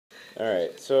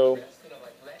Alright, so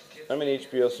I'm an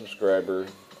HBO subscriber.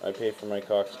 I pay for my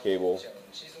Cox cable.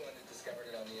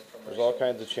 There's all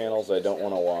kinds of channels I don't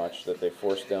want to watch that they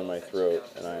force down my throat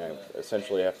and I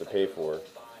essentially have to pay for.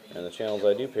 And the channels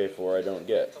I do pay for I don't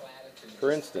get. For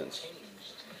instance,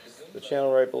 the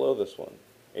channel right below this one,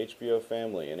 HBO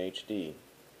Family in HD.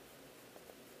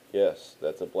 Yes,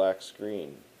 that's a black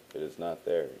screen. It is not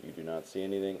there. You do not see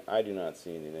anything. I do not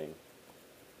see anything.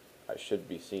 I should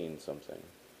be seeing something.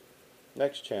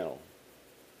 Next channel,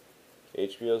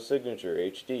 HBO Signature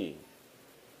HD.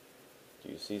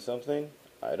 Do you see something?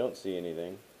 I don't see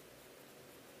anything.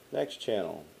 Next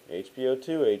channel, HBO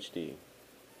 2 HD.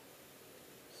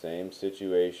 Same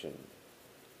situation.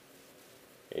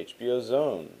 HBO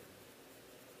Zone.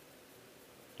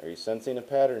 Are you sensing a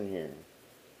pattern here?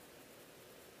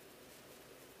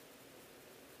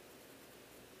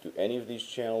 Do any of these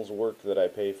channels work that I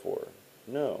pay for?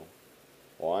 No.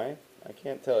 Why? I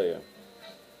can't tell you.